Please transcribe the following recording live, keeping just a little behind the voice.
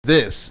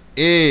This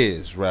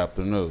is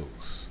Raptor News.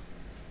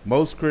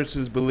 Most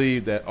Christians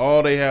believe that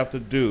all they have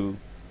to do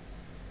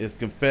is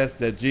confess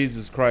that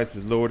Jesus Christ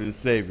is Lord and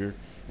Savior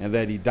and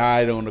that he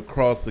died on the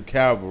cross of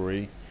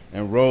Calvary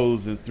and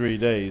rose in 3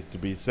 days to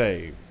be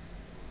saved.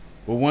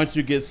 But once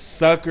you get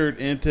suckered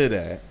into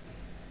that,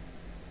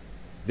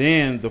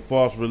 then the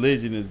false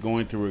religion is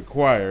going to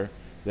require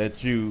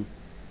that you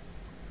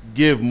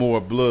give more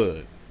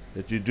blood,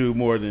 that you do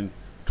more than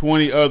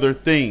 20 other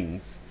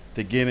things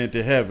to get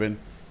into heaven,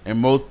 and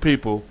most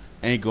people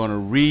ain't going to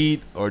read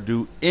or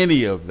do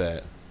any of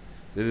that.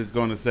 They're just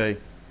going to say,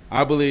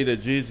 I believe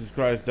that Jesus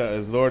Christ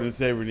is Lord and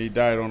Savior and he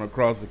died on the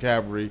cross of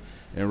Calvary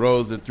and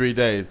rose in 3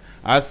 days.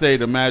 I say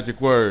the magic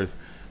words,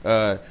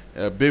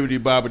 bibbidi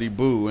bobbidi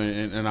boo,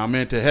 and I'm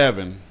into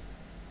heaven.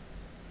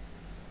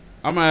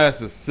 I'm going to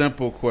ask a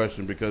simple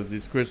question because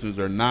these Christians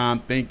are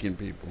non-thinking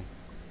people.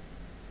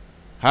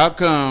 How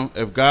come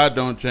if God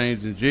don't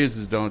change and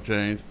Jesus don't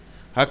change,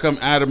 how come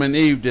Adam and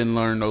Eve didn't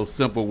learn those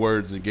simple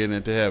words and get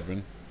into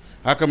heaven?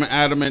 How come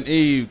Adam and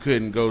Eve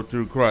couldn't go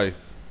through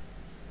Christ?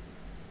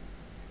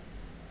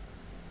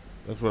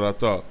 That's what I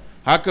thought.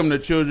 How come the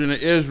children of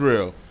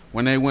Israel,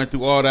 when they went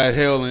through all that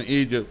hell in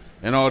Egypt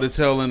and all this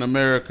hell in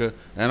America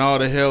and all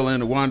the hell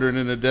in wandering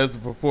in the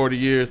desert for 40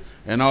 years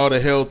and all the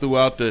hell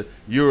throughout the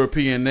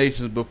European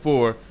nations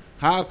before,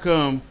 how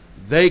come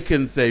they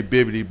couldn't say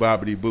bibbidi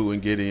bobbidi boo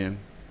and get in?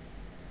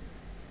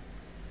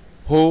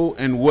 Who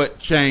and what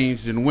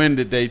changed and when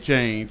did they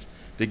change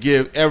to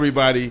give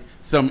everybody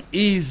some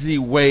easy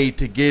way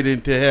to get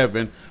into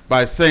heaven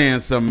by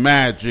saying some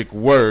magic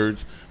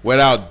words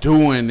without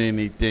doing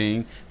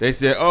anything? They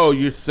said, oh,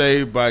 you're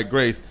saved by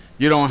grace.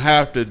 You don't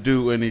have to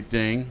do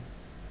anything.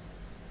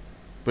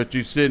 But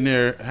you're sitting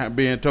there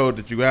being told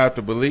that you have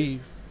to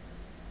believe.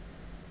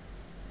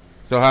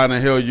 So how in the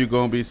hell are you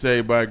going to be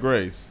saved by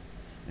grace?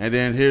 And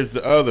then here's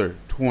the other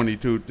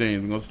 22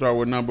 things. We're going to start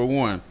with number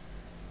 1.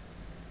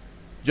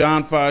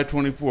 John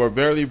 5:24,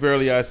 Verily,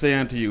 verily, I say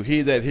unto you,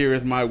 he that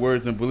heareth my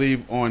words and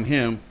believe on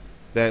him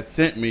that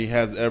sent me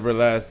has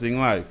everlasting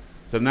life.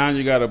 So now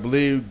you got to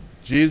believe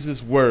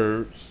Jesus'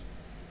 words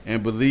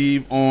and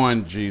believe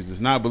on Jesus.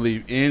 Not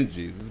believe in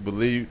Jesus,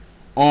 believe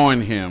on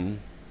him.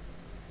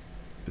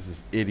 This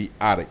is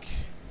idiotic.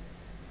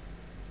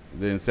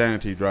 The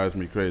insanity drives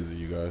me crazy,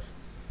 you guys.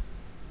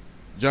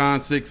 John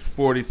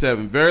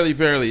 6:47, Verily,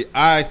 verily,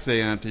 I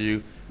say unto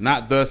you,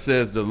 not thus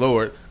says the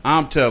Lord,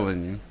 I'm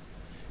telling you,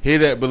 he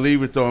that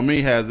believeth on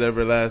me has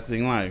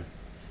everlasting life.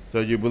 So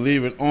you're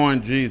believing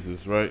on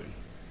Jesus, right?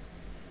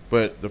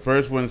 But the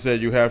first one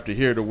said you have to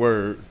hear the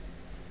word.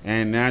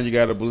 And now you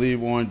got to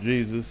believe on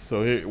Jesus.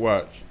 So here,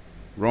 watch.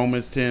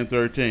 Romans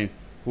 10:13.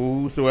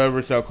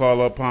 Whosoever shall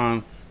call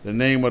upon the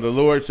name of the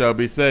Lord shall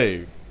be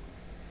saved.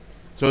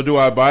 So do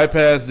I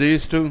bypass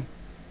these two?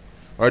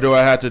 Or do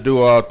I have to do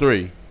all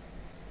three?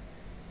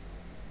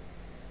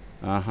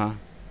 Now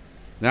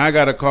I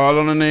got to call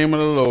on the name of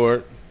the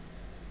Lord,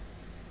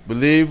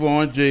 believe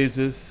on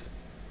Jesus,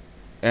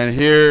 and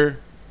hear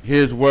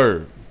his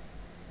word.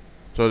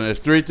 So there's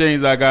 3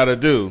 things I got to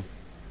do.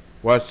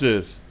 Watch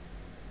this.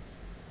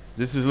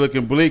 This is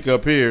looking bleak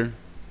up here.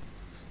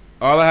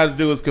 All I have to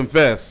do is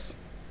confess.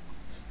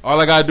 All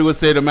I got to do is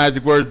say the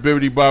magic words,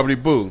 bibbidi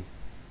bobbidi boo.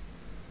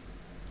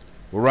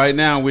 Well, right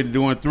now we're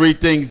doing 3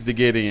 things to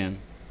get in,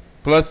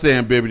 plus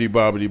saying bibbidi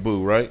bobbidi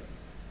boo, right?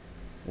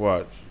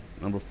 Watch.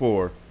 Number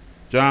 4.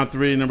 John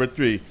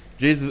 3:3.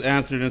 Jesus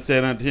answered and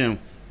said unto him,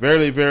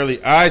 Verily,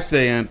 verily, I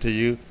say unto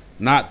you,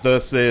 not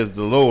thus says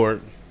the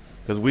Lord,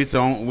 because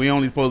we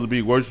only supposed to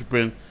be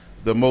worshiping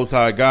the Most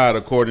High God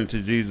according to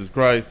Jesus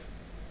Christ.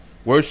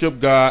 Worship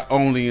God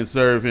only and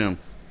serve him.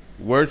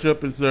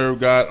 Worship and serve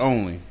God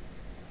only.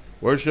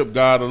 Worship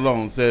God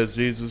alone, says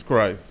Jesus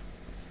Christ.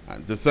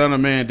 The Son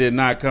of Man did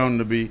not come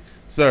to be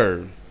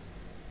served.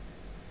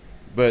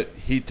 But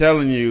he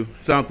telling you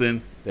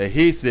something that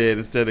he said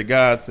instead of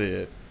God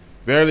said.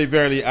 Verily,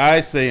 verily,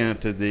 I say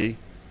unto thee,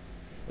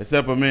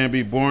 except a man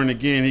be born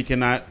again, he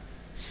cannot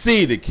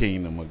see the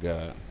kingdom of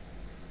God.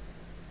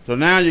 So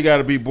now you got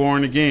to be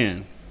born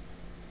again.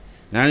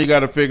 Now you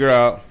got to figure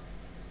out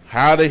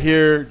how to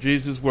hear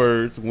Jesus'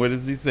 words. What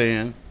is he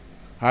saying?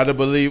 How to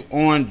believe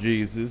on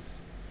Jesus.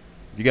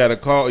 You got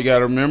to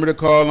remember to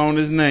call on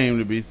his name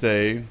to be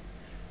saved.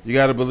 You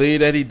got to believe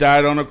that he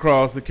died on the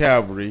cross of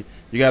Calvary.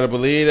 You got to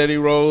believe that he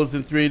rose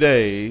in 3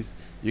 days.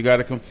 You got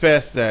to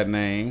confess that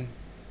name.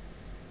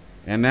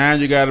 And now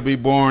you got to be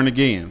born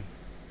again.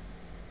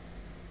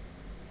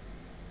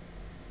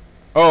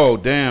 Oh,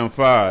 damn,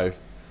 5.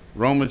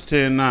 Romans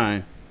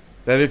 10:9.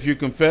 That if you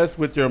confess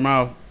with your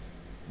mouth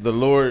the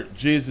Lord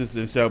Jesus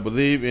and shall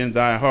believe in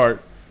thy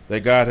heart that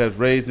God has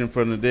raised him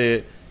from the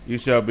dead, you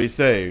shall be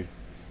saved.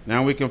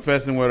 Now we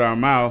confessing with our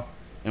mouth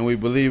and we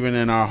believing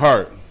in our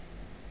heart.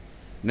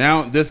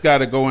 Now this got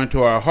to go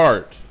into our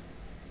heart.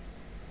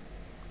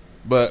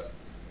 But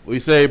we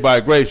saved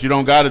by grace. You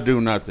don't got to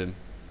do nothing.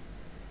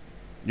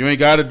 You ain't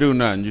got to do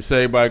nothing. You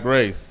saved by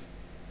grace.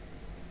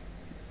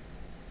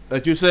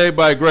 That you saved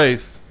by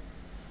grace,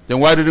 then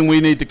why didn't we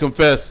need to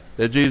confess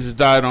that Jesus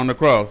died on the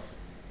cross?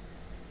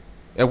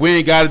 If we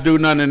ain't got to do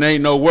nothing and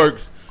ain't no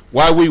works,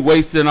 why we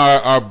wasting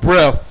our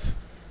breath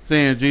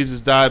saying Jesus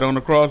died on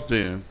the cross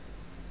then?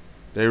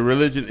 Their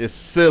religion is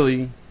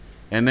silly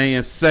and they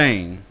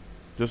insane,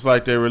 just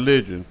like their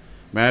religion.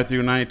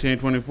 Matthew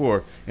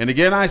 19:24. And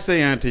again I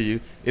say unto you,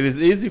 it is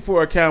easy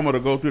for a camel to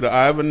go through the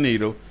eye of a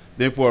needle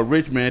than for a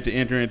rich man to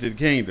enter into the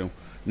kingdom.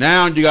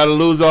 Now you got to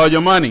lose all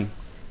your money.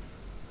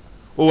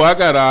 Oh, I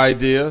got an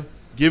idea.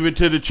 Give it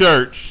to the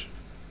church.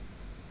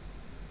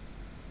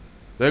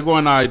 They're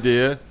going to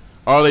idea.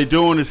 All they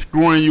doing is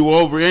screwing you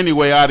over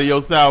anyway out of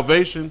your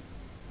salvation,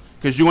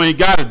 because you ain't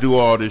got to do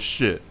all this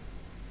shit.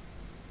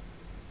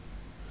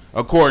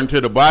 According to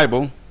the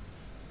Bible,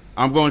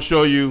 I'm going to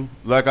show you,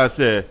 like I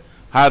said,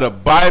 how to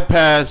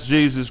bypass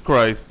Jesus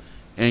Christ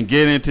and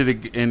get into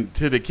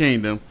the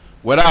kingdom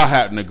without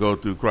having to go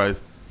through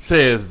Christ,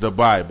 says the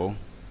Bible.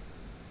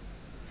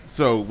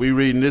 So we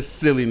reading this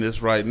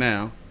silliness right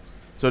now.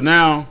 So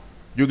now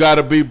you got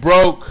to be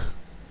broke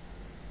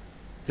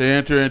to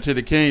enter into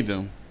the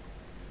kingdom.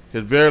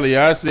 Because verily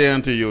I say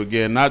unto you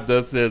again, not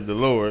thus says the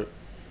Lord,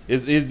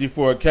 it's easy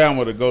for a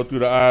camel to go through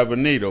the eye of a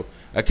needle.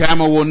 A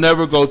camel will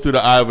never go through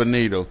the eye of a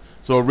needle.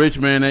 So a rich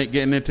man ain't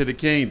getting into the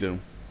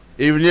kingdom,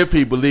 even if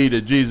he believed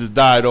that Jesus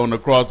died on the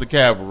cross of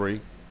Calvary.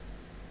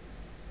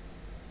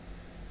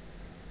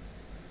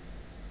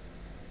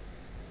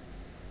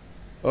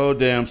 Oh,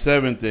 damn,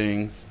 7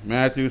 things.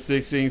 Matthew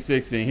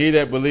 16:16. He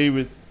that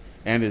believeth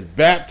and is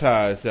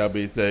baptized shall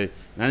be saved.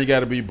 Now you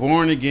got to be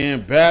born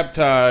again,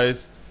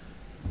 baptized.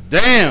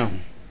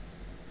 Damn.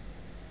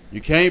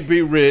 You can't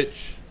be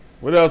rich.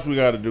 What else we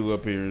got to do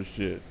up here and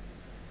shit?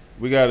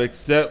 We got to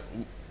accept,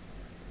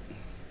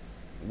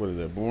 what is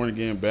that? Born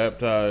again,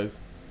 baptized.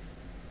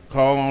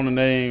 Call on the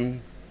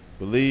name.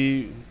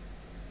 Believe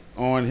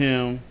on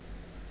him.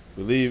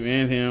 Believe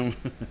in him.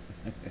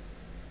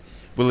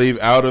 Believe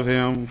out of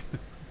him.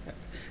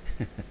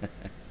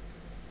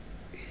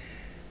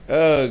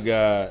 Oh,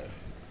 God.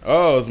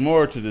 Oh, there's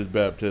more to this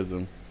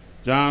baptism.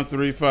 John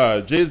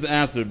 3:5. Jesus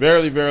answered,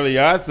 verily, verily,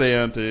 I say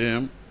unto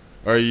him,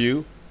 or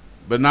you,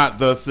 but not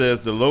thus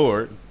says the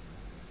Lord,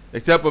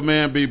 except a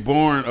man be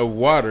born of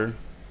water.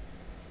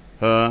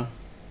 Huh?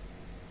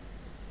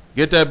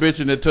 Get that bitch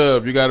in the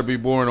tub. You got to be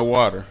born of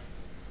water.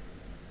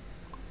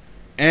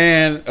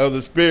 And of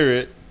the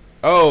Spirit.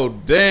 Oh,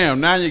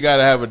 damn. Now you got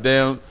to have a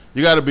damn.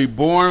 You got to be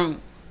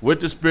born with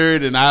the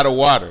Spirit and out of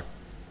water.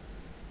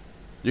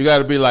 You got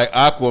to be like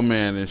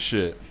Aquaman and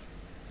shit.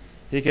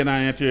 He cannot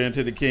enter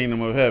into the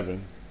kingdom of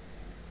heaven.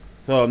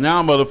 So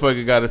now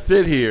motherfucker got to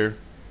sit here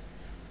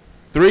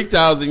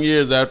 3,000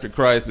 years after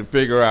Christ and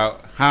figure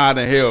out how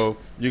the hell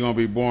you're going to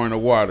be born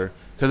of water.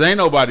 Because ain't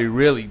nobody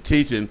really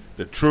teaching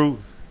the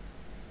truth.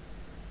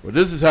 Well,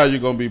 this is how you're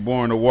going to be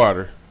born of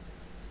water.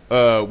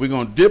 We're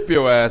going to dip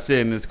your ass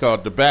in. It's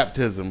called the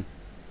baptism.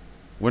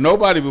 When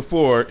nobody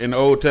before in the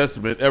Old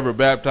Testament ever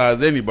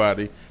baptized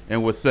anybody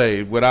and was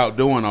saved without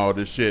doing all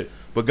this shit.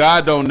 But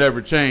God don't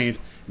never change.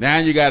 Now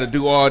you got to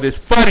do all this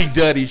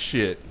fuddy-duddy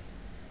shit.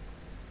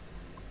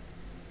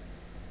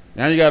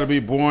 Now you got to be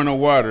born of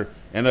water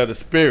and of the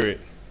Spirit.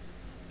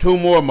 2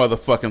 more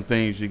motherfucking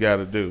things you got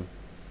to do,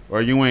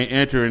 or you ain't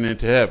entering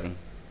into heaven.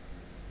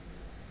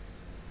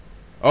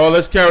 Oh,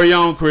 let's carry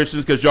on,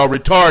 Christians, because y'all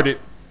retarded.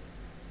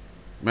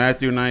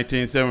 Matthew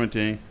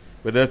 19:17.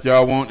 But if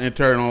y'all want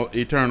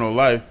eternal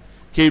life,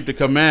 keep the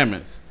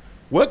commandments.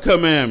 What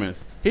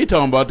commandments? He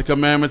talking about the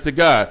commandments of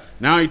God.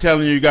 Now he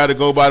telling you got to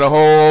go by the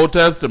whole Old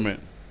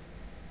Testament.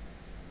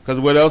 Because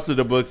what else did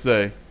the book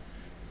say?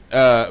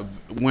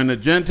 When the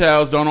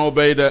Gentiles don't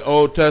obey the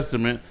Old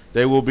Testament,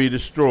 they will be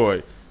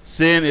destroyed.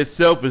 Sin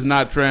itself is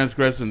not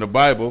transgressing the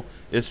Bible.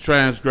 It's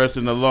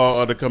transgressing the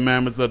law or the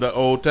commandments of the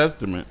Old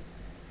Testament.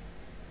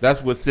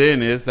 That's what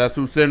sin is. That's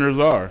who sinners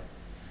are.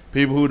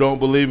 People who don't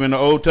believe in the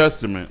Old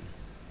Testament.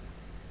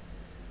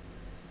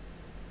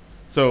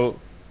 So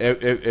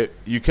if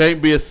you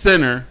can't be a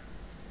sinner,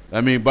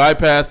 I mean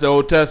bypass the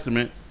Old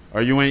Testament,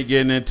 or you ain't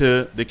getting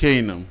into the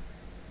kingdom.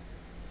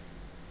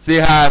 See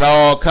how it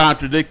all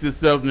contradicts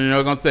itself, and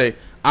you're going to say,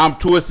 I'm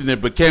twisting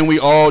it, but can we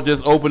all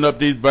just open up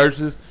these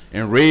verses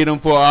and read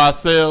them for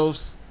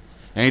ourselves?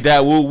 Ain't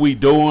that what we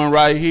doing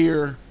right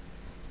here?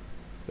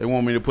 They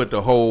want me to put the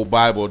whole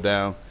Bible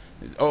down.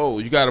 Oh,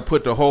 you got to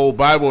put the whole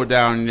Bible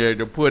down there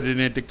to put it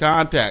into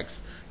context.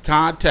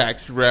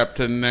 Context,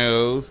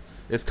 reptiles.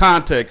 It's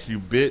context, you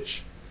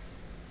bitch.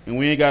 And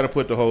we ain't got to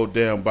put the whole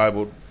damn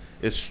Bible.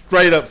 It's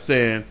straight up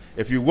saying,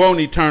 if you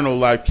want eternal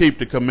life, keep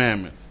the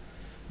commandments.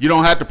 You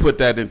don't have to put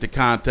that into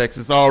context.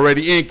 It's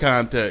already in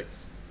context.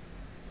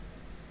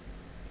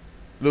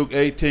 Luke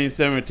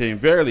 18:17.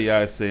 Verily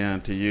I say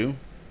unto you,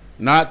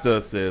 not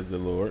thus says the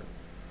Lord,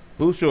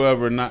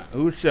 whosoever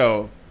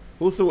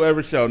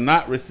shall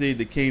not receive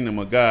the kingdom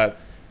of God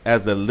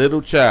as a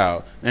little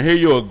child. Now here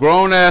you're a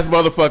grown ass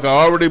motherfucker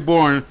already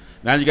born.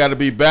 Now you got to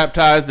be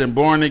baptized and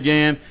born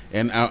again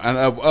and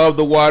of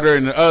the water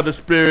and of the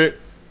Spirit,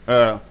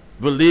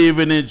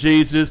 believing in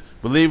Jesus,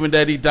 believing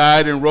that he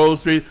died and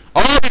rose 3.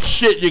 All this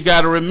shit you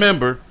got to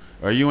remember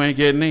or you ain't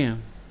getting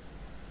in.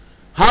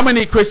 How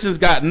many Christians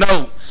got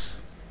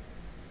notes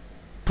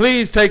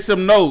Please take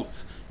some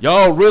notes.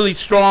 Y'all really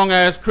strong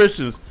ass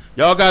Christians.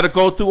 Y'all got to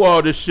go through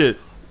all this shit.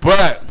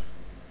 But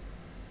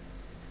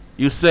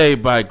you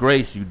saved by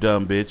grace, you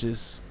dumb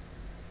bitches.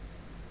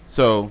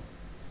 So,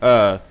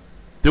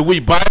 do we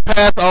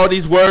bypass all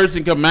these words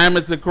and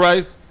commandments of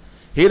Christ?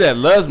 He that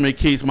loves me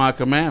keeps my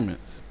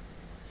commandments.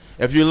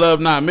 If you love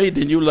not me,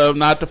 then you love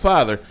not the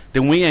Father.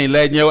 Then we ain't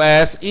letting your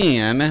ass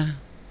in.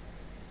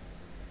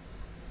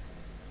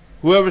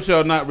 Whoever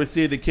shall not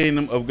receive the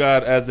kingdom of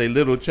God as a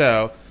little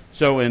child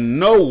shall in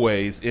no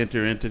ways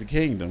enter into the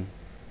kingdom.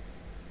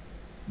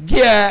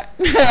 God,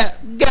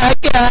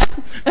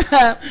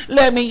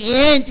 let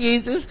me in,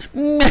 Jesus.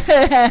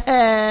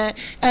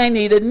 I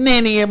need a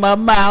ninny in my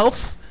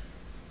mouth.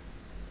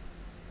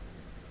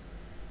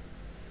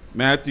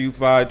 Matthew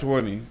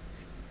 5:20.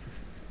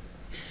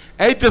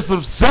 Ain't this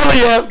some silly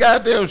ass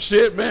goddamn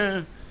shit,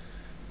 man?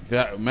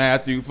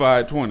 Matthew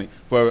 5:20.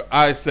 For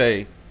I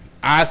say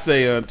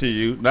unto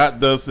you, not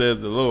thus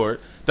says the Lord.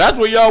 That's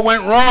where y'all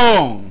went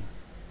wrong.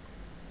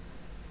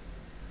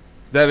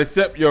 That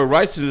except your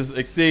righteousness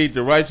exceed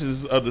the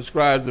righteousness of the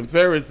scribes and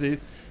Pharisees,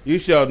 you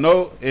shall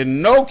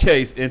in no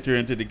case enter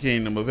into the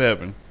kingdom of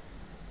heaven.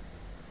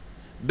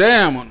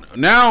 Damn,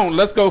 now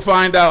let's go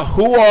find out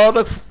who all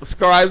the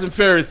scribes and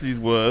Pharisees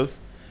was,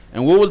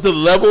 and what was the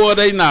level of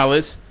their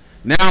knowledge.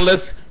 Now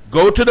let's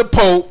go to the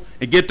Pope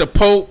and get the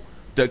Pope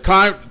to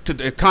climb to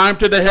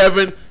the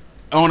heaven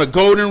on a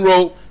golden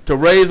rope to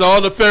raise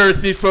all the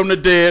Pharisees from the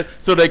dead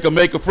so they can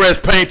make a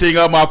fresh painting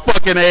of my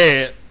fucking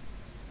head.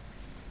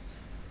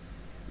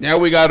 Now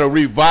we got to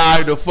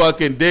revive the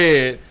fucking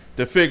dead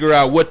to figure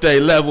out what their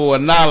level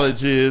of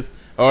knowledge is,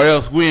 or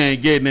else we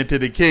ain't getting into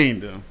the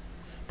kingdom.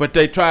 But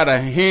they try to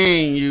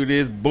hang you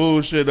this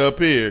bullshit up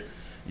here.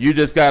 You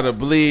just got to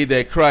believe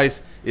that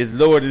Christ is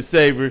Lord and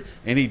Savior,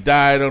 and he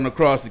died on the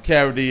cross of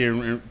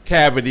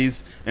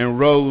cavities and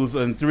rose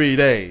in 3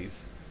 days.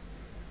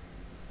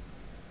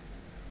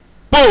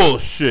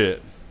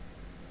 Bullshit.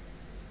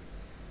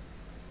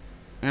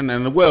 And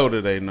then well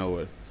do they know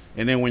it.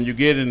 And then when you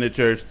get in the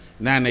church,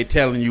 now they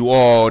telling you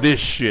all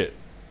this shit.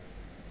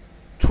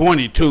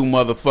 22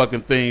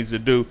 motherfucking things to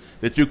do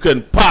that you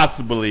couldn't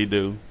possibly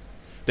do.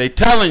 They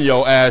telling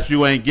your ass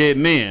you ain't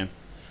getting in.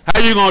 How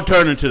you gonna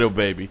turn into the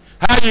baby?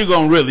 How you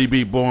gonna really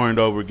be born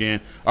over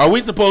again? Are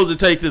we supposed to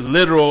take this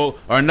literal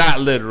or not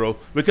literal?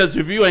 Because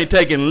if you ain't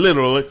taking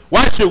literally,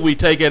 why should we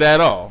take it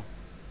at all?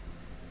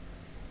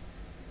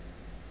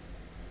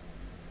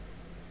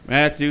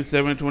 Matthew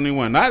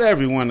 7:21. Not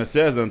everyone that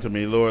says unto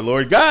me, Lord,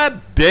 Lord,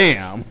 God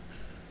damn,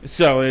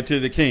 shall enter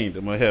the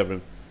kingdom of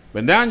heaven.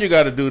 But now you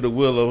got to do the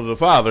will of the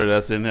Father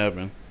that's in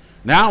heaven.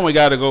 Now we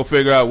got to go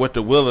figure out what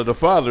the will of the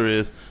Father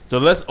is. So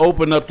let's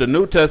open up the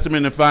New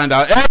Testament and find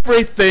out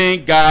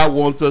everything God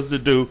wants us to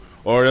do,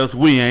 or else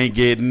we ain't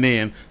getting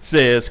in,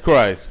 says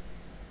Christ.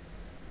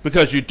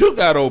 Because you do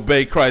got to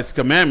obey Christ's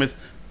commandments,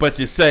 but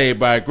you're saved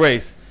by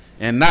grace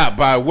and not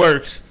by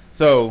works.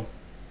 So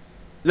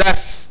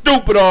that's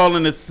stupid all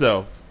in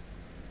itself.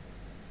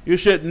 You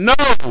should know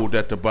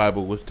that the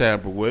Bible was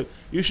tampered with.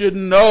 You should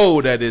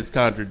know that it's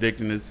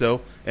contradicting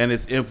itself and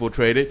it's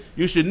infiltrated.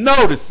 You should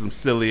know this some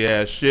silly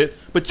ass shit.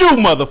 But you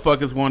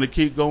motherfuckers want to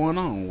keep going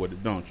on with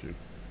it, don't you?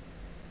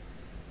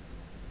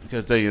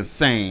 Because they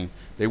insane.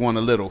 They want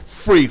a little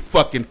free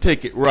fucking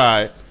ticket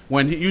ride.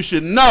 When you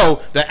should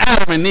know that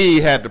Adam and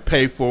Eve had to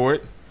pay for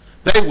it.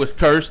 They was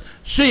cursed.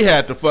 She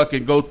had to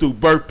fucking go through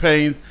birth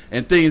pains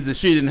and things that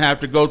she didn't have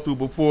to go through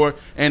before.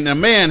 And the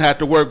man had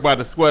to work by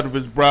the sweat of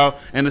his brow.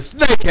 And the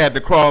snake had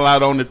to crawl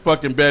out on his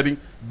fucking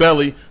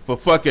belly for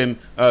fucking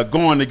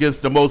going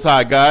against the Most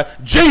High God.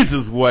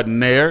 Jesus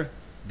wasn't there.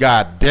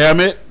 God damn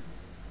it.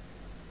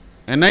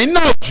 And they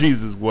know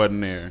Jesus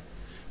wasn't there.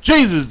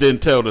 Jesus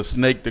didn't tell the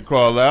snake to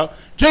crawl out.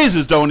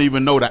 Jesus don't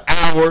even know the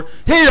hour.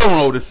 He don't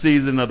know the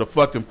season of the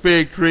fucking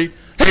fig tree.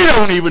 He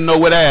don't even know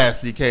what ass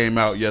he came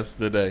out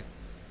yesterday.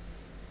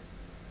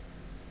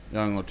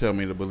 Y'all gonna tell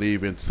me to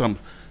believe in some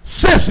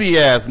sissy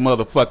ass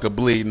motherfucker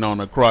bleeding on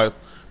a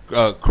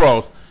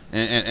cross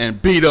and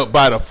beat up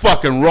by the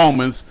fucking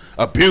Romans,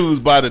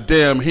 abused by the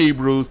damn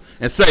Hebrews,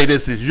 and say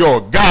this is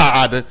your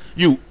God.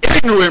 You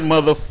ignorant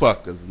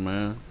motherfuckers,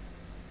 man.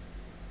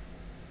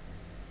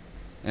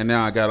 And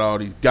now I got all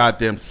these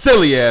goddamn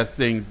silly ass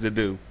things to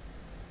do.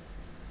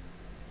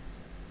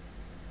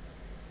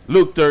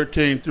 Luke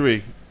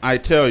 13:3. I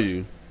tell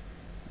you,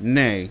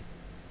 nay,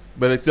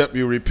 but except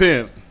you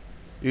repent,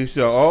 you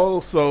shall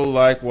also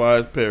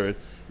likewise perish.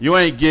 You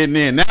ain't getting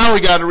in. Now we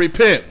got to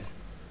repent.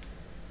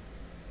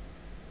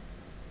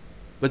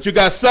 But you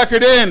got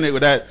suckered in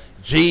with that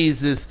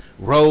Jesus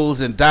rose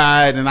and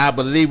died and I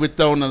believe it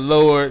on the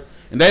Lord.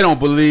 And they don't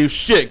believe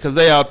shit because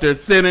they out there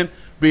sinning,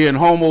 being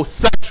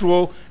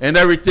homosexual and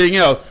everything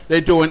else.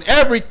 They doing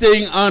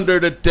everything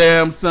under the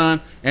damn sun,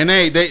 and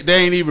they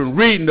ain't even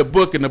reading the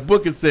book, and the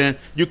book is saying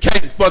you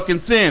can't fucking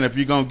sin if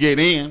you're gonna get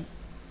in.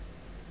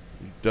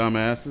 You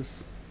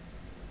dumbasses.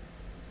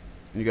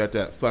 You got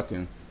that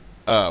fucking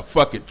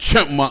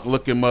chipmunk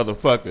looking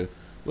motherfucker.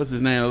 What's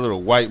his name? A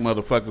little white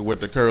motherfucker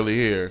with the curly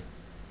hair.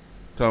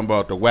 Talking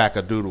about the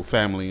wackadoodle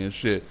family and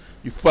shit.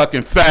 You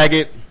fucking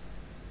faggot.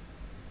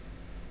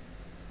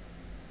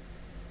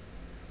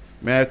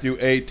 Matthew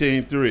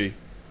 18:3,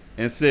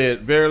 and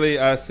said, verily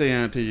I say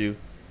unto you,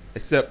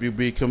 except you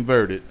be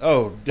converted.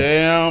 Oh,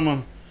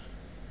 damn.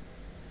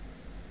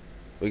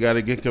 We got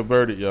to get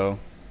converted, y'all,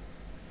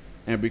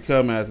 and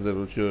become as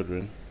little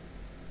children.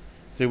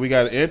 See, we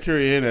got to enter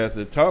in as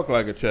to talk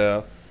like a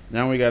child.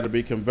 Now we got to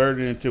be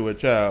converted into a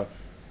child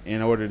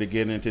in order to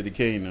get into the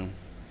kingdom.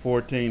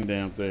 14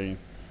 damn things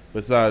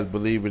besides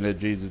believing that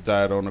Jesus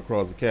died on the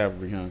cross of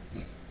Calvary, huh?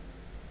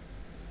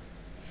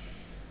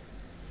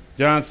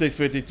 John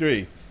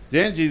 6:53.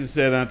 Then Jesus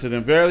said unto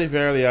them, verily,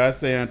 verily, I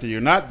say unto you,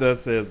 not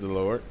thus says the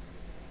Lord,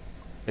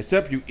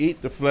 except you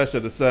eat the flesh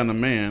of the Son of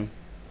Man.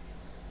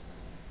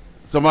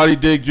 Somebody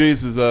dig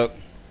Jesus up.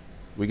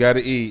 We got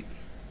to eat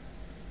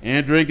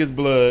and drink his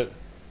blood.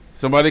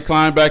 Somebody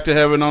climb back to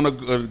heaven on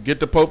the get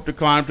the Pope to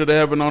climb to the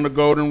heaven on the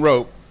golden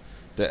rope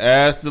to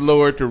ask the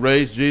Lord to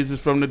raise Jesus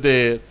from the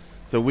dead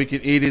so we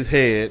can eat his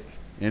head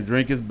and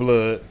drink his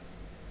blood.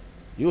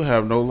 You'll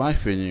have no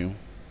life in you.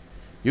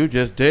 You're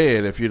just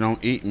dead if you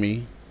don't eat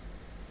me.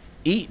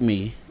 Eat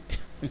me.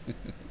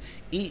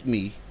 Eat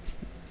me.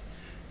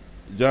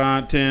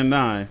 John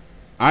 10:9.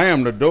 I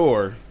am the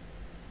door.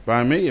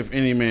 By me, if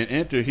any man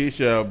enter, he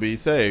shall be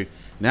saved.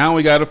 Now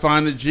we got to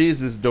find the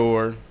Jesus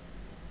door.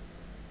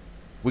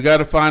 We got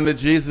to find the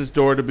Jesus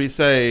door to be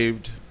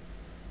saved.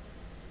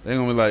 They're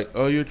going to be like,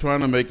 oh, you're trying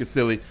to make it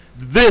silly.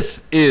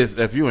 This is,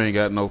 if you ain't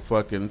got no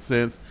fucking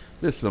sense,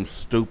 this is some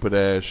stupid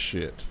ass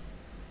shit.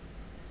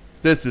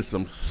 This is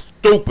some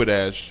stupid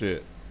ass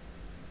shit.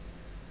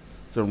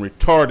 Some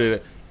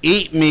retarded,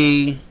 eat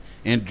me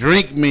and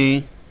drink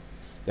me.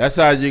 That's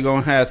how you're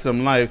going to have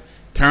some life.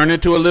 Turn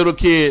into a little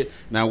kid.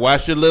 Now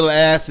watch your little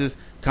asses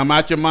come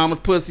out your mama's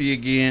pussy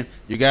again.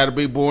 You got to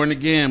be born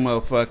again,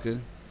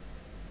 motherfucker.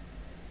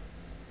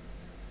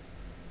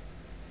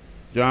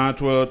 John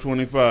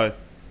 12:25.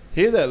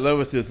 He that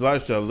loveth his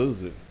life shall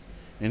lose it,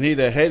 and he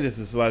that hateth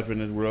his life in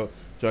this world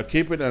shall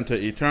keep it unto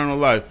eternal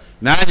life.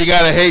 Now you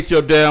got to hate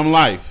your damn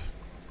life.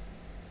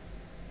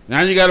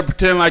 Now you got to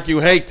pretend like you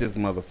hate this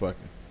motherfucker.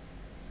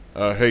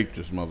 I hate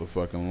this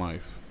motherfucking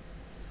life.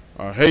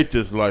 I hate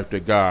this life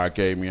that God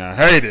gave me. I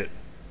hate it.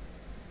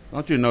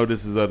 Don't you know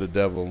this is of the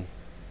devil?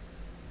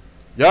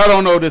 Y'all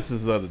don't know this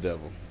is of the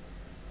devil.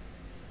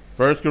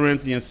 1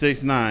 Corinthians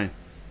 6:9.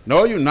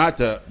 Know you not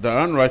the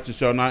unrighteous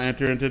shall not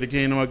enter into the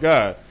kingdom of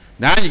God.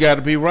 Now you got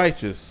to be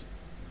righteous.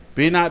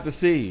 Be not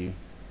deceived.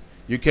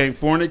 You can't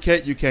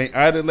fornicate. You can't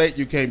idolate.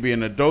 You can't be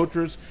an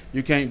adulteress.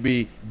 You can't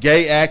be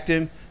gay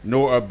acting,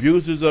 nor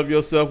abusers of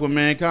yourself with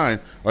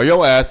mankind, or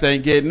your ass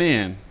ain't getting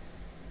in.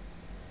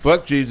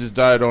 Fuck, Jesus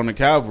died on the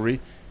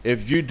Calvary.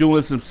 If you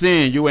doing some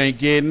sin, you ain't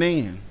getting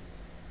in.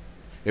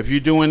 If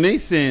you doing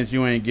these sins,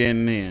 you ain't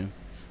getting in.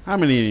 How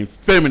many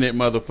effeminate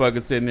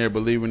motherfuckers sitting there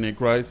believing in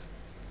Christ,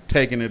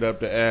 taking it up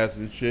the ass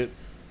and shit,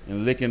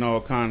 and licking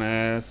all kind of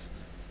ass?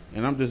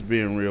 And I'm just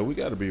being real. We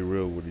got to be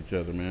real with each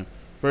other, man.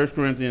 1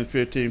 Corinthians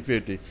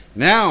 15:50.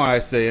 Now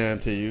I say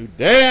unto you,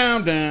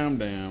 damn,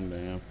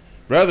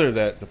 brother,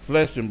 that the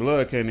flesh and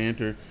blood can't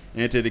enter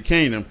into the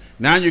kingdom.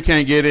 Now you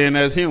can't get in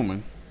as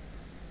human.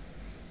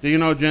 Do you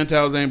know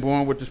Gentiles ain't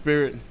born with the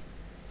Spirit?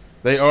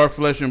 They are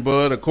flesh and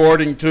blood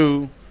according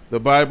to the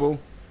Bible.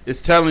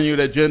 It's telling you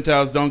that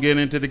Gentiles don't get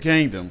into the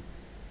kingdom.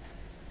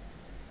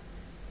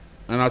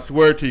 And I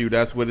swear to you,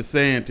 that's what it's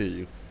saying to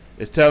you.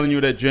 It's telling you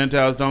that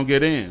Gentiles don't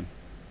get in.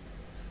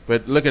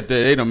 But look at that,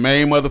 they the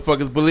main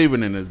motherfuckers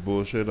believing in this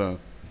bullshit, huh?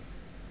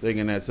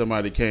 Thinking that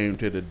somebody came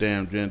to the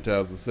damn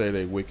Gentiles to say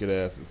they wicked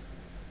asses.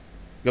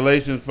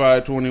 Galatians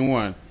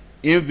 5:21.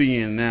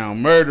 Envying now,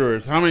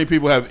 murderers. How many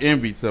people have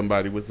envied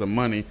somebody with some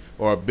money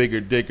or a bigger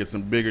dick or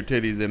some bigger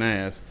titties than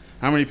ass?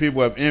 How many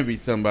people have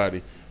envied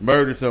somebody,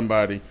 murdered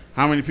somebody?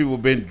 How many people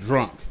have been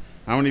drunk?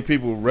 How many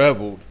people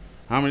reveled?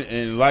 How many,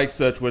 and like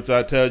such, which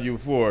I tell you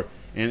before,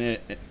 in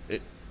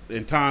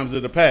times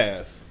of the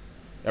past.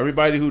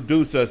 Everybody who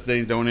do such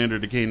things don't enter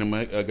the kingdom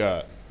of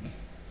God.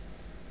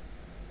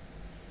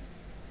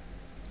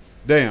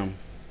 Damn.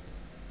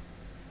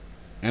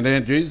 And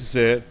then Jesus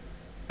said,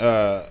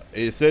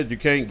 it said you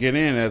can't get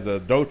in as an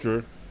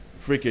adulterer,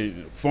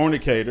 freaking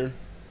fornicator,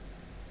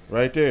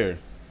 right there.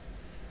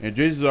 And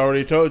Jesus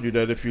already told you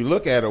that if you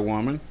look at a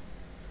woman,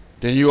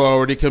 then you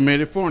already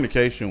committed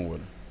fornication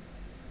with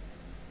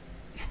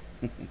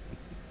her.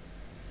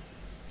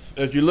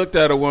 If you looked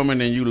at a woman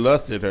and you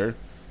lusted her,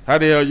 how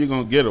the hell you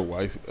gonna get a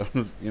wife?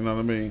 You know what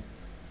I mean?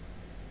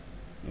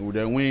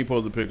 We ain't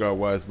supposed to pick our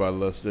wives by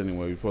lust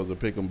anyway. We're supposed to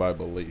pick them by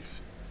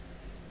belief.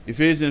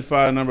 Ephesians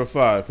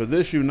 5:5. For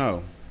this you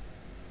know.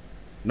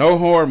 No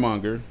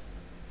whoremonger.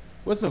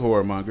 What's a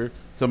whoremonger?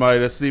 Somebody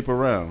that sleep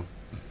around.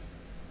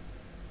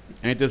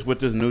 Ain't this what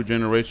this new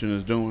generation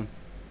is doing?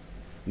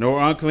 No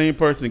unclean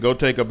person go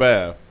take a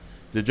bath.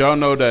 Did y'all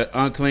know that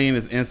unclean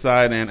is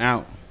inside and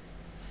out?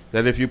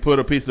 That if you put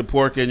a piece of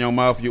pork in your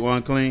mouth, you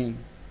unclean?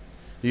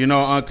 Do you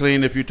know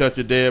unclean if you touch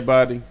a dead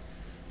body?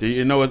 Do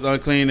you know it's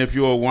unclean if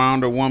you're a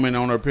wound woman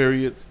on her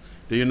periods?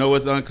 Do you know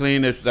it's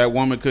unclean if that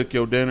woman cook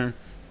your dinner?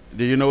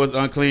 Do you know it's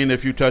unclean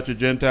if you touch a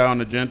Gentile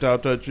and the Gentile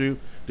touch you?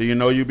 Do you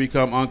know you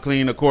become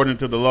unclean according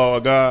to the law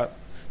of God?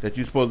 That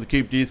you're supposed to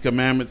keep these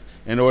commandments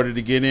in order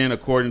to get in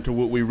according to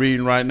what we're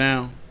reading right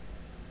now?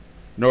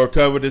 Nor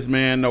covetous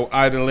man, no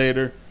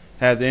idolater,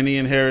 has any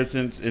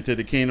inheritance into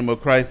the kingdom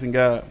of Christ and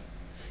God.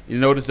 You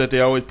notice that they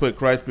always put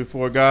Christ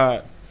before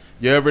God.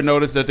 You ever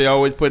notice that they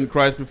always putting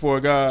Christ before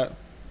God?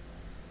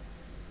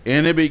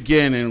 In the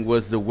beginning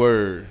was the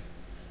Word,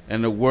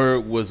 and the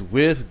Word was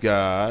with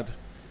God,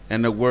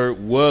 and the Word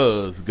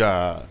was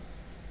God.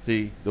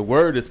 See, the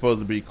Word is supposed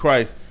to be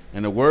Christ,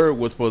 and the Word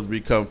was supposed to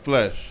become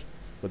flesh.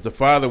 But the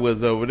Father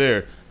was over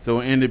there. So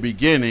in the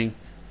beginning,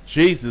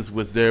 Jesus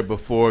was there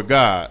before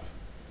God.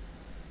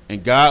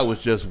 And God was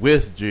just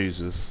with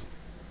Jesus.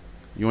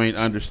 You ain't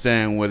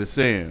understand what it's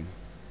saying.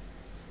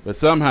 But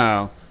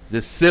somehow,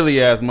 this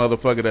silly-ass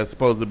motherfucker that's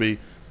supposed to be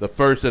the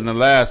first and the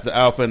last, the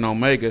Alpha and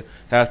Omega,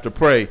 has to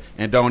pray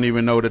and don't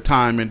even know the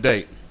time and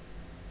date.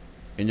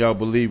 And y'all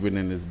believing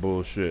in this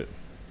bullshit.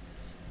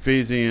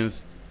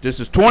 Ephesians, this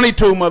is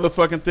 22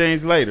 motherfucking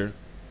things later.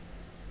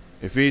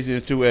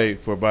 Ephesians 2:8,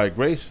 for by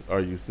grace are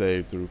you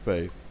saved through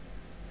faith.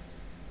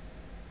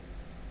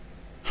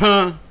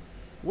 Huh?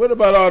 What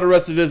about all the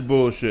rest of this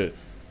bullshit?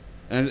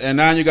 And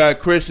now you got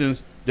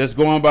Christians that's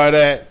going by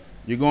that.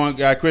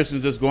 Got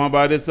Christians just going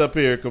by this up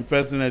here,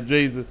 confessing that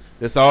Jesus,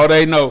 that's all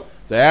they know.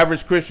 The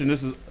average Christian,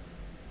 this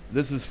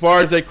is as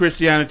far as their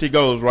Christianity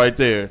goes right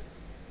there.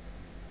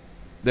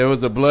 There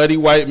was a bloody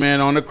white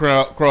man on the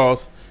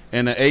cross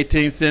in the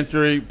 18th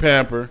century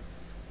pamper,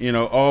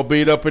 all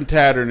beat up and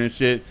tattered and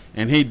shit,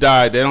 and he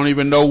died. They don't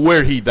even know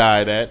where he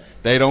died at.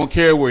 They don't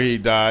care where he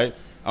died.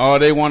 All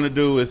they want to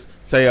do is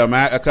say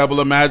a couple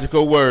of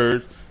magical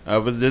words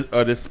of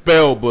this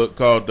spell book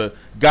called the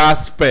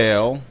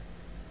Gospel,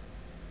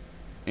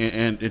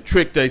 and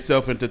trick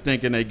themselves into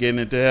thinking they getting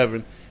into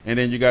heaven. And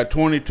then you got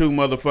 22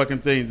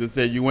 motherfucking things that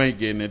say you ain't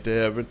getting into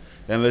heaven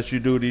unless you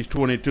do these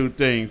 22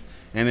 things,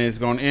 and then it's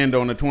going to end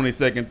on the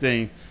 22nd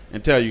thing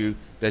and tell you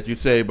that you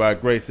saved by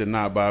grace and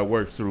not by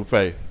works through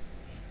faith.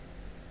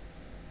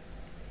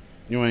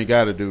 You ain't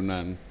got to do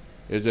nothing.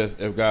 It's just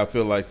if God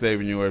feel like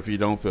saving you or if he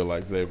don't feel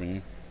like saving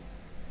you.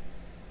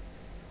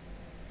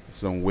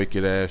 Some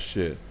wicked ass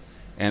shit.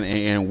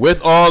 And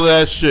with all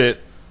that shit,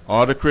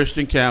 all the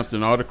Christian camps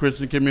and all the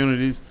Christian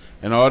communities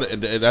and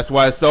that's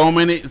why so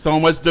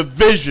much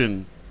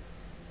division,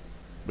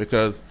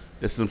 because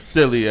it's some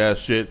silly ass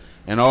shit,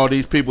 and all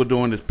these people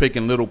doing is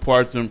picking little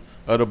parts of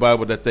the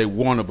Bible that they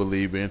want to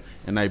believe in,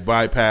 and they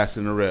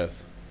bypassing the rest.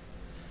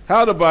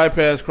 How to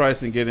bypass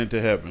Christ and get into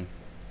heaven?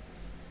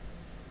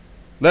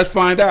 Let's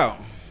find out.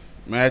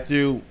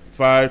 Matthew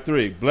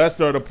 5:3. Blessed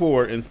are the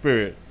poor in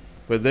spirit,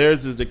 for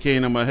theirs is the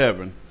kingdom of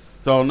heaven.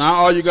 So now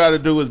all you got to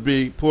do is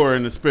be poor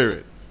in the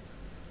spirit.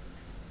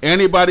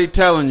 Anybody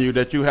telling you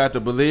that you have to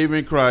believe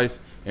in Christ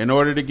in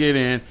order to get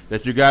in,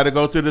 that you got to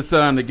go to the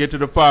Son to get to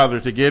the Father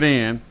to get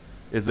in,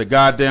 is a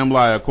goddamn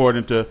lie,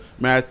 according to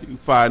Matthew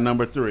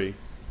 5:3.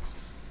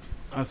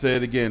 I say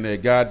it again,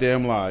 that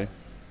goddamn lie.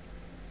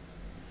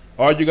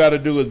 All you got to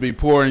do is be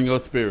poor in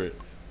your spirit.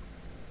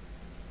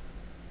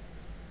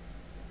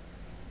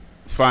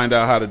 Find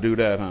out how to do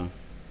that, huh?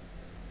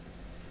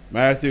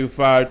 Matthew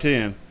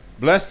 5:10.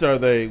 Blessed are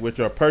they which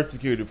are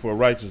persecuted for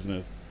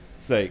righteousness'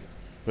 sake,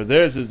 for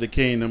theirs is the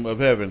kingdom of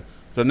heaven.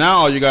 So now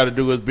all you got to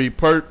do is be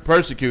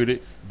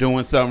persecuted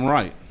doing something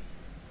right.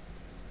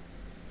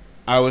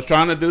 I was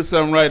trying to do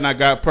something right and I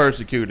got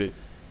persecuted.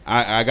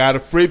 I got a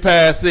free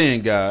pass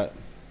in, God.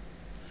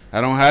 I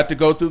don't have to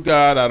go through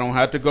God. I don't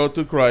have to go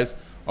through Christ.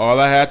 All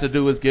I have to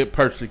do is get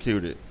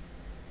persecuted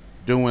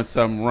doing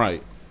something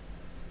right.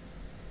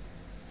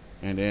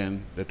 And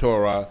then the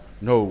Torah,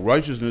 no,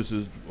 righteousness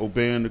is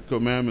obeying the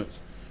commandments.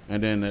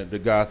 And then the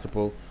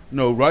gospel,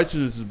 no,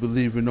 righteousness is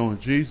believing on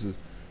Jesus.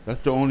 That's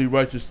the only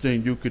righteous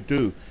thing you could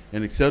do.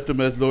 And accept him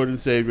as Lord and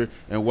Savior,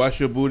 and wash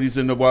your booties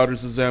in the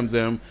waters of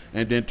Zamzam,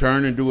 and then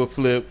turn and do a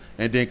flip,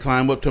 and then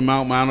climb up to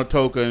Mount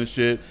Manitoka and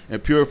shit,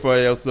 and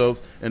purify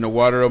yourselves in the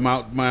water of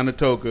Mount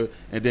Manitoka,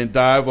 and then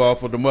dive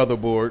off of the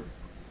motherboard.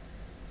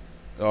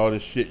 All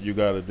this shit you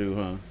gotta do,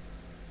 huh?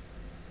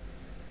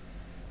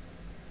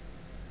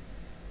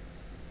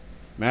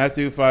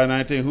 Matthew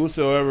 5:19.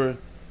 Whosoever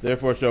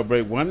therefore shall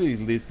break one of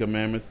these least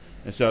commandments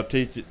and shall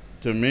teach it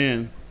to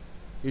men,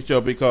 he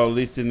shall be called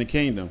least in the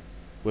kingdom.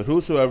 But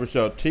whosoever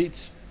shall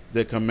teach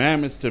the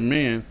commandments to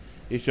men,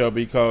 he shall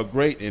be called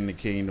great in the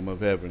kingdom of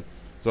heaven.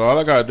 So all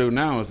I got to do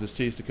now is just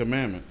teach the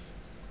commandments.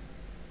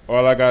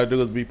 All I got to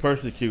do is be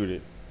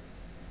persecuted.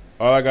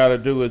 All I got to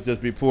do is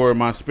just be poor in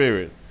my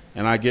spirit,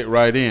 and I get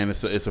right in.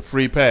 It's a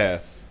free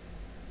pass.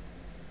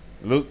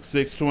 Luke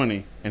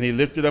 6:20. And he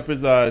lifted up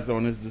his eyes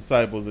on his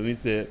disciples, and he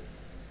said,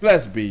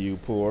 Blessed be you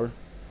poor,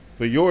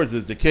 for yours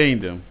is the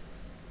kingdom.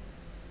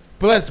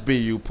 Blessed be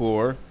you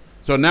poor.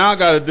 So now I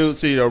got to do,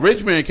 see, the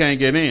rich man can't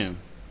get in.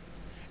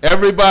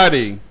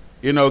 Everybody,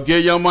 give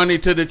your money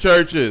to the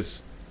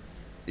churches.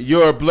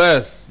 You're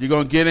blessed. You're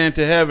going to get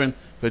into heaven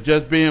for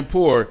just being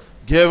poor.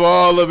 Give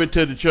all of it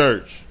to the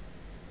church.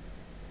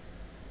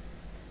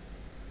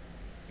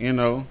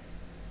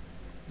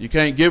 You You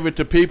can't give it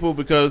to people,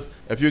 because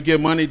if you give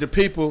money to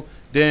people,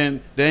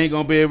 then they ain't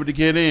going to be able to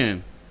get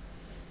in.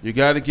 You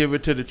got to give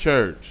it to the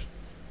church.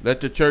 Let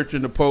the church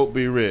and the Pope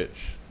be rich.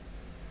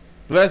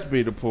 Blessed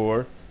be the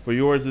poor, for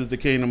yours is the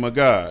kingdom of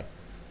God.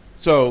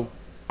 So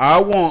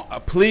I want,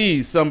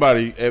 please,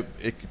 somebody,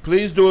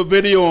 please do a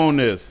video on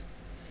this.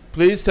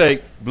 Please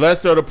take,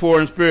 blessed are the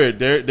poor in spirit,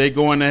 they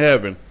go into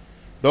heaven.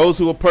 Those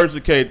who are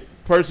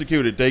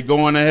persecuted, they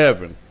go into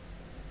heaven.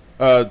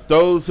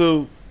 Those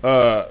who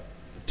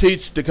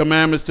teach the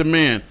commandments to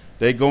men,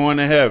 they go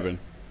into heaven.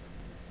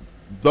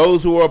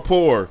 Those who are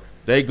poor,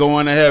 they go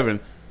into heaven.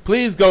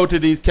 Please go to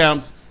these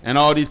camps and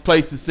all these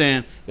places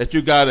saying that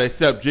you got to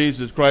accept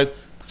Jesus Christ.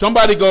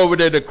 Somebody go over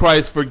there to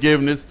Christ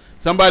forgiveness.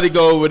 Somebody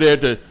go over there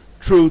to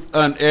Truth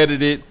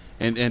Unedited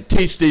and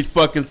teach these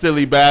fucking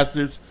silly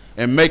bastards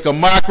and make a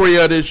mockery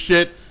of this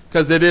shit,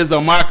 because it is a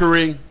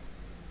mockery.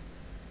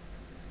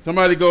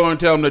 Somebody go and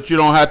tell them that you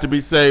don't have to be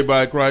saved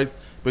by Christ,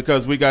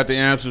 because we got the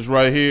answers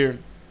right here.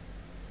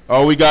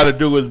 All we got to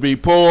do is be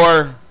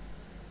poor.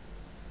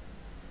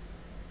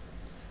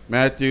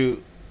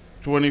 Matthew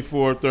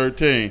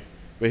 24:13.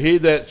 But he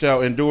that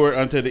shall endure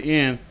unto the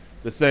end,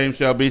 the same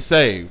shall be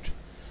saved.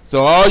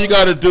 So all you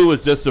got to do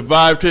is just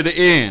survive to the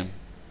end.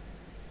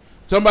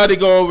 Somebody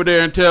go over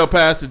there and tell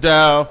Pastor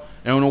Dow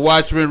and the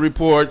Watchman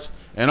Reports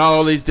and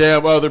all these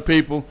damn other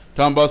people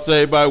talking about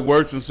saved by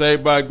works and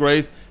saved by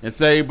grace and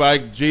saved by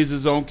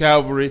Jesus on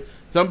Calvary.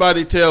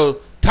 Somebody tell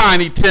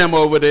Tiny Tim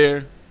over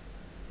there.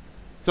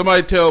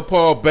 Somebody tell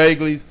Paul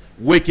Bagley's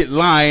wicked,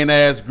 lying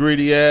ass,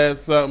 greedy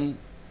ass something.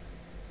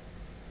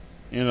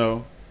 You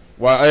know,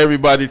 while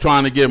everybody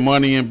trying to get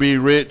money and be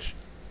rich.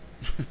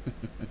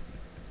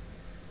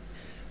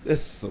 This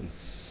is some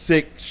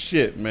sick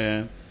shit,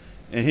 man.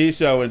 And he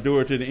shall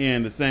endure to the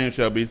end, the same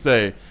shall be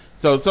saved.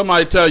 So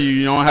somebody tell you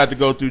you don't have to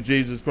go through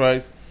Jesus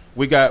Christ.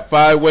 We got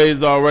 5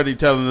 ways already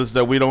telling us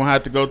that we don't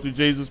have to go through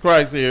Jesus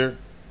Christ here.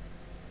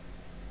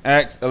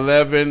 Acts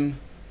 11.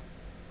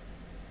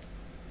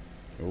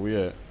 Where we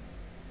at?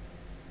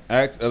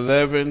 Acts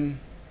 11:14.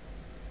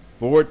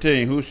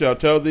 Who shall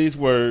tell these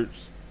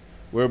words,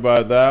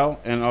 whereby thou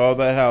and all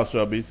thy house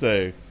shall be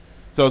saved?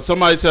 So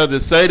somebody tells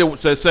us,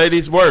 say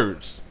these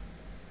words.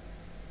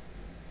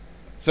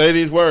 Say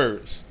these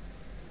words.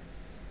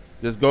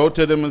 Just go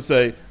to them and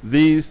say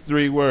these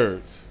 3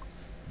 words.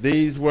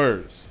 These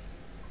words.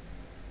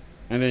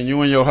 And then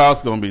you and your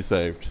house going to be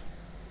saved.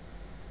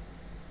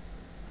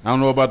 I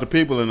don't know about the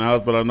people in the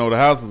house, but I know the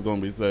house is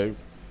going to be saved.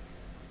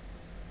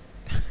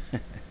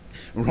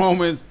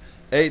 Romans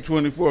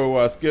 8:24,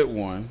 well, I skipped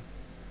one.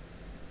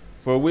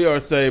 For we are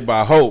saved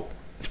by hope.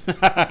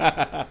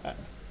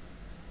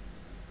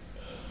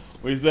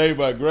 We saved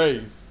by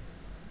grace.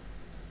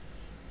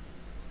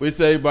 We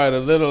saved by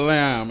the little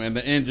lamb and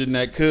the engine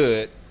that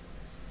could.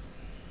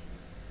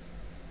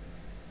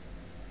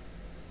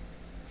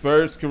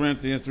 1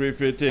 Corinthians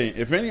 3:15.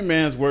 If any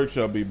man's work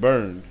shall be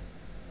burned,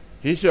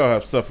 he shall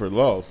have suffered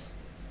loss.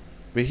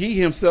 But he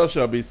himself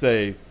shall be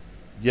saved,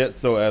 yet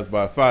so as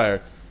by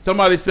fire.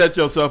 Somebody set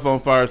yourself on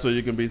fire so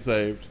you can be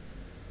saved.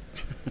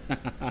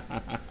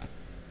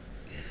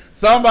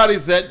 Somebody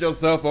set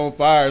yourself on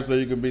fire so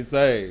you can be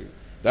saved.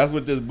 That's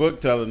what this book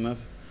telling us.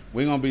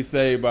 We're going to be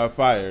saved by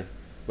fire.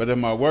 But if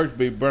my works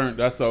be burnt,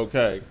 that's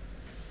okay.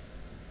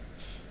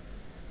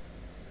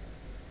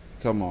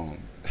 Come on.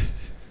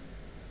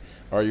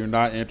 Are you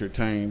not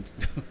entertained?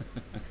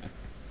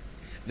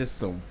 This is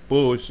some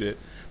bullshit.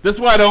 This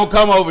is why they don't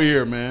come over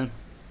here, man.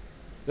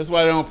 This is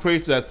why they don't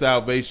preach that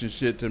salvation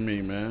shit to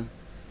me, man.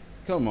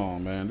 Come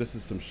on, man. This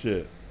is some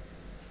shit.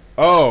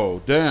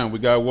 Oh, damn. We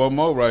got one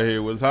more right here. It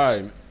was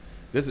high.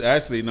 This is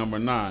actually number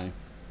 9.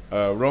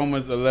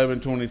 Romans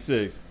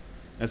 11:26.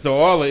 And so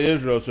all of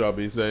Israel shall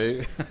be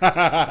saved.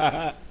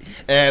 As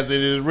it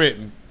is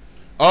written.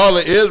 All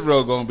of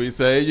Israel going to be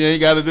saved. You ain't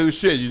got to do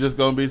shit. You just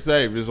going to be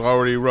saved. It's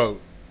already wrote.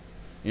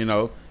 You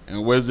know.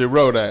 And where's it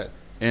wrote at?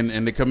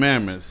 In the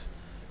commandments.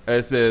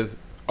 It says,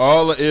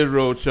 all of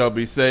Israel shall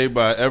be saved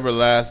by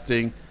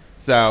everlasting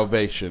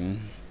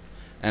salvation.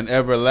 And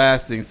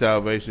everlasting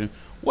salvation.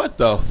 What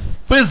the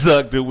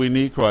fizzuck do we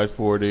need Christ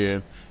for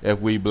then if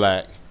we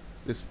black?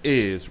 This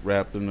is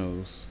Rap the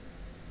News.